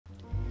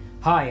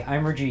Hi,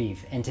 I'm Rajiv,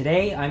 and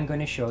today I'm going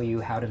to show you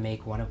how to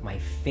make one of my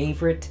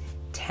favorite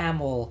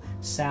Tamil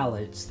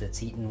salads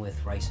that's eaten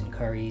with rice and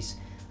curries,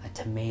 a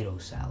tomato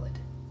salad.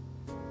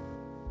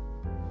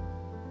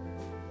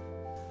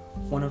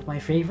 One of my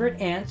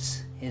favorite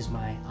aunts is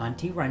my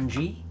Aunty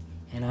Ranji,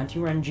 and Aunty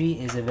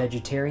Ranji is a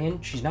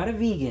vegetarian. She's not a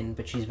vegan,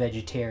 but she's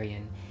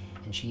vegetarian,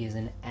 and she is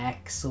an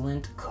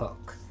excellent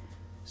cook.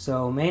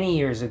 So many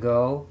years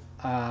ago,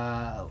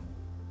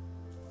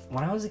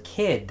 when I was a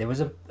kid, there was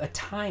a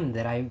time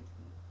that I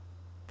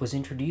was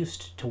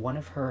introduced to one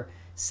of her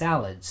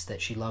salads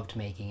that she loved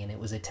making, and it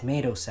was a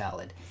tomato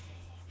salad.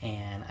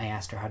 And I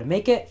asked her how to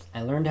make it,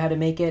 I learned how to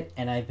make it,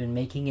 and I've been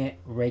making it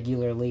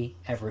regularly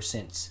ever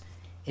since.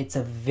 It's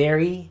a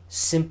very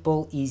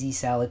simple, easy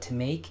salad to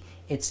make.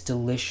 It's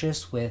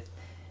delicious with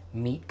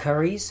meat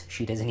curries.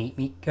 She doesn't eat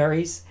meat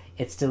curries.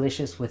 It's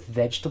delicious with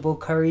vegetable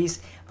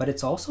curries, but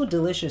it's also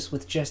delicious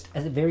with just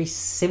a very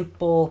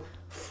simple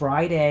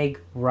fried egg,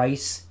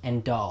 rice,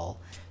 and dal.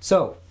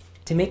 So,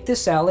 to make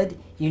this salad,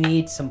 you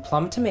need some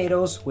plum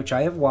tomatoes, which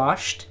I have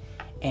washed,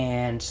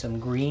 and some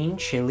green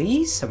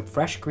chilies, some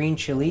fresh green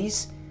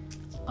chilies,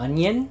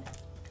 onion,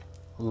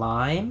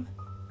 lime,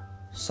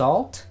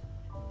 salt,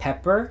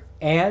 pepper,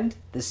 and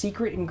the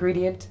secret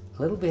ingredient,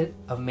 a little bit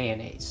of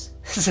mayonnaise.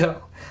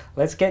 So,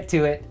 let's get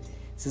to it.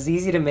 This is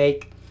easy to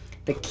make.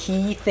 The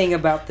key thing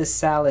about this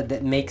salad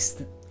that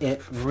makes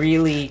it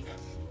really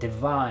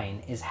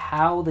divine is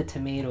how the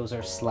tomatoes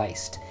are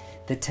sliced.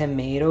 The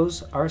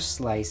tomatoes are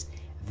sliced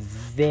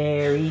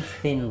very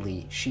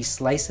thinly. She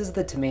slices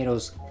the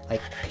tomatoes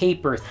like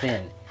paper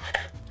thin,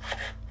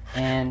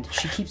 and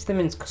she keeps them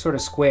in sort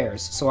of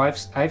squares. So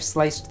I've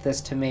sliced this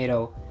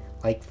tomato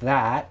like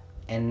that,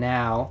 and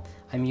now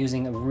I'm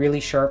using a really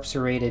sharp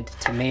serrated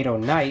tomato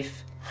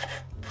knife,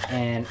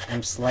 and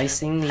I'm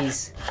slicing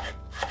these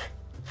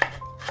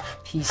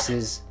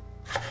pieces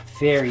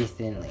very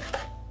thinly.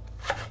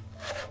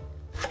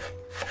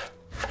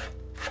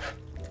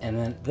 And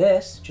then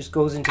this just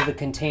goes into the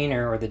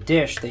container or the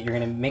dish that you're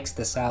going to mix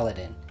the salad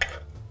in.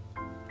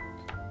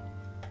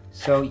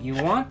 So you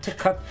want to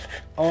cut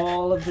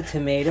all of the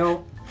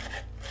tomato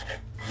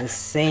the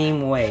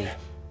same way.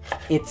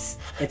 It's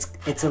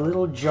a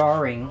little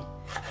jarring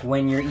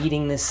when you're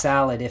eating this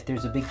salad if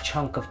there's a big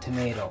chunk of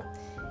tomato.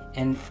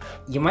 And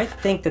you might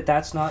think that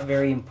that's not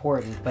very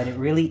important, but it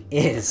really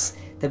is.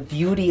 The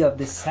beauty of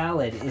this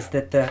salad is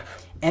that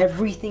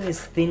everything is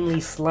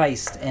thinly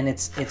sliced, and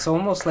it's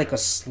almost like a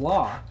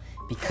slaw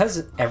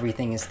because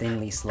everything is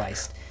thinly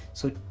sliced.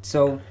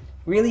 So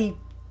really,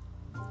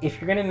 if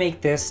you're gonna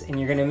make this and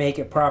you're gonna make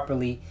it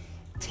properly,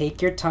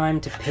 take your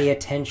time to pay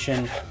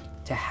attention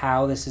to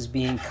how this is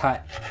being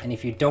cut. And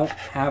if you don't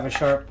have a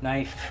sharp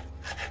knife,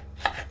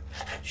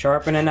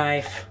 sharpen a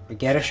knife or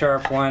get a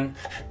sharp one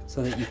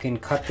so that you can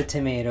cut the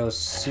tomatoes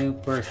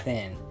super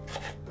thin.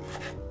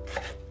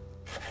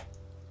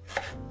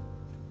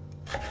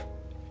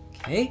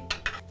 Okay,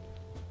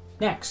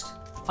 next,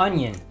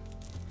 onion.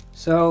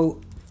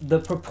 So the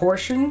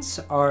proportions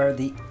are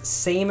the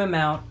same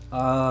amount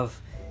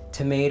of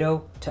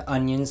tomato to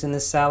onions in the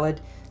salad.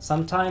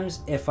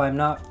 Sometimes if I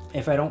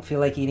don't feel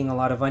like eating a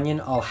lot of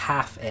onion, I'll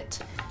half it.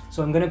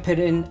 So I'm gonna put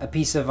in a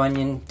piece of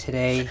onion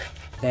today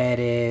that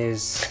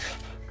is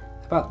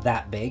about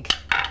that big,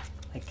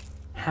 like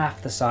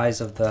half the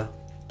size of the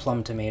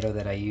plum tomato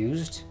that I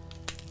used.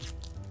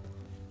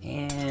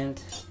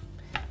 And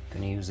I'm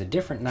gonna use a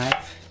different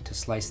knife to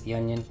slice the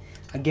onion.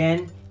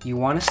 Again, you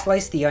want to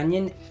slice the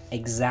onion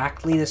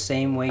exactly the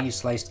same way you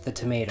sliced the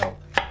tomato,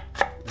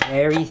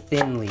 very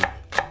thinly.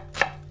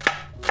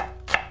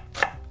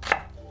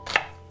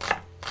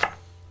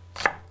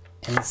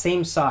 And the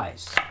same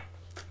size.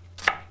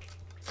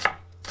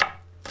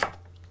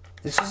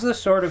 This is the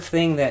sort of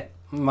thing that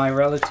my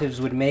relatives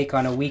would make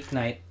on a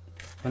weeknight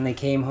when they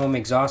came home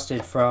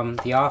exhausted from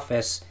the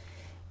office.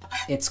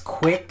 It's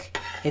quick,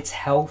 it's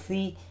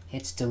healthy,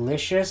 it's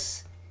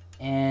delicious,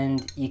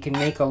 and you can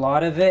make a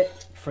lot of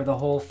it for the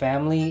whole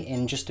family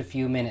in just a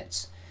few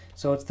minutes.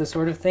 So it's the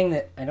sort of thing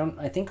that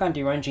I think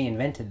Aunty Ranji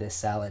invented this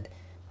salad,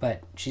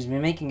 but she's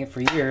been making it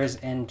for years,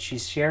 and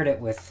she's shared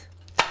it with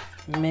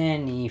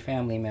many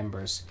family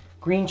members.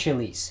 Green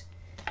chilies.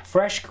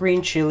 Fresh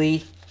green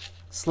chili,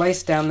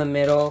 sliced down the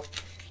middle,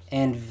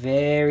 and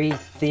very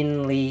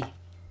thinly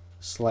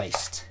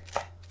sliced.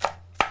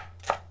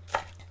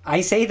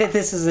 I say that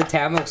this is a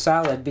Tamil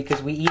salad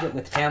because we eat it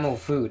with Tamil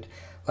food.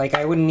 Like,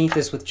 I wouldn't eat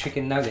this with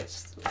chicken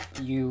nuggets.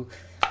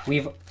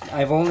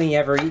 I've only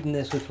ever eaten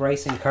this with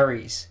rice and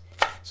curries.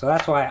 So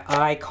that's why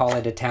I call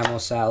it a Tamil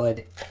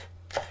salad.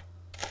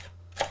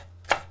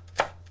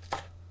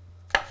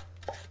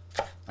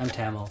 I'm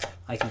Tamil.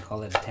 I can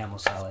call it a Tamil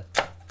salad.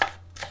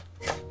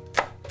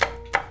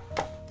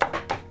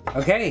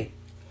 Okay,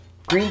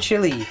 green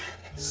chili.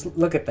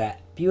 Look at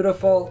that.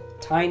 Beautiful,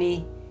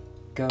 tiny,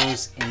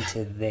 goes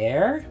into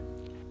there.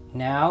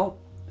 Now,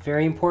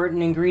 very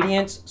important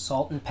ingredients,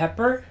 salt and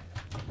pepper.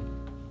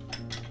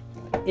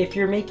 If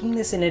you're making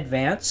this in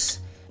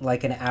advance,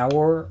 like an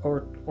hour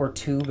or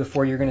two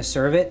before you're gonna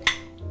serve it,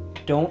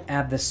 don't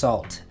add the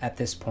salt at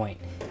this point.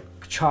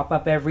 chop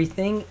up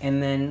everything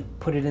and then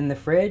put it in the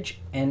fridge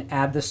and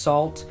add the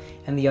salt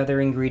and the other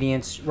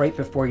ingredients right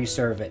before you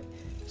serve it.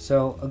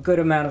 So a good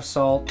amount of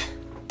salt,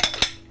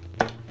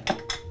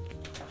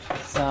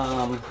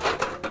 some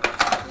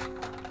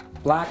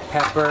black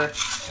pepper.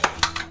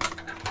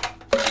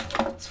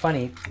 It's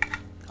funny,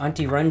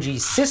 Aunty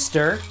Ranji's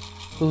sister,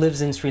 who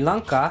lives in Sri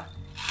Lanka,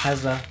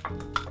 has a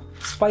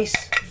spice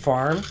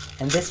farm,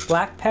 and this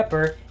black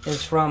pepper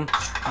is from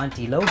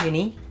Aunty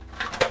Lohini,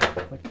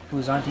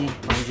 who's Aunty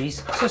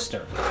Ranji's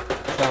sister.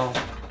 So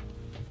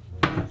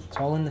it's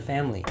all in the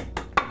family.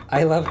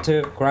 I love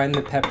to grind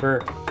the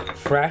pepper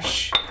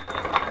fresh.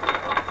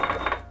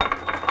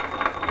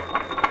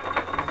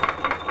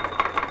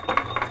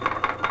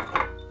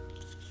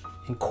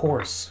 And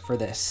coarse for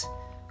this.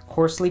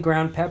 Coarsely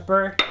ground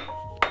pepper,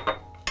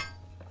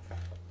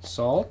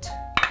 salt,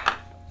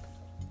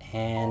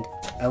 and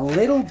a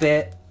little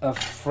bit of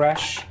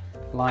fresh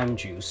lime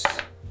juice.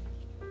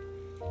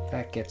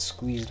 That gets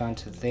squeezed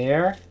onto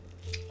there.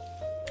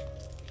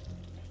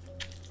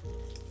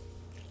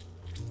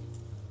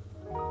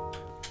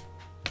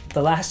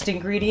 The last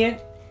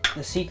ingredient,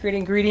 the secret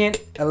ingredient,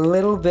 a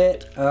little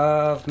bit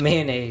of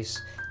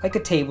mayonnaise, like a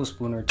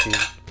tablespoon or two.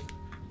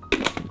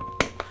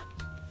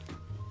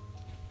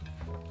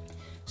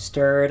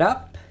 Stir it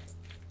up.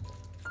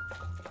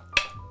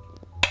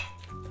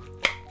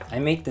 I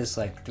make this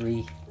like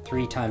three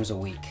times a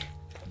week.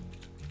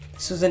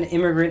 This is an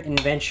immigrant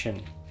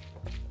invention.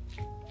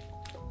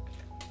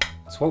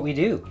 It's what we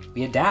do.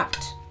 We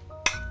adapt.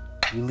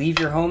 You leave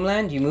your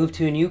homeland, you move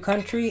to a new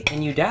country,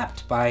 and you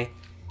adapt by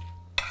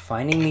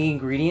finding the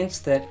ingredients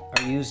that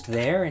are used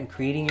there and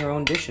creating your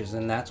own dishes,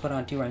 and that's what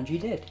Aunty Ranji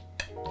did.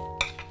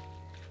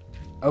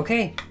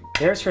 Okay,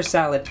 there's her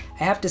salad.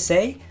 I have to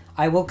say,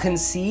 I will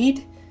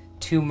concede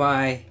to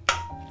my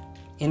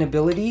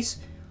inabilities.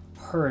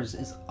 Hers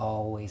is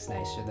always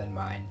nicer than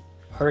mine.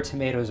 Her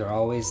tomatoes are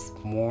always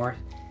more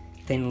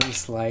thinly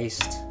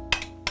sliced,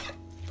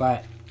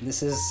 but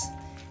this is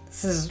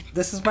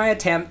my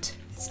attempt.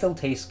 It still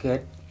tastes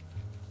good.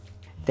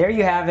 There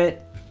you have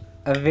it.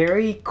 A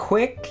very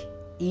quick,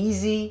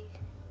 easy,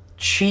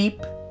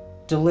 cheap,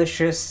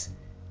 delicious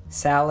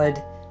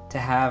salad to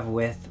have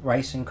with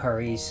rice and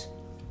curries.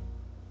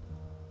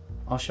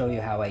 I'll show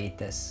you how I eat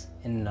this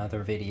in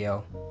another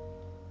video.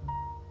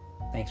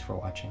 Thanks for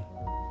watching.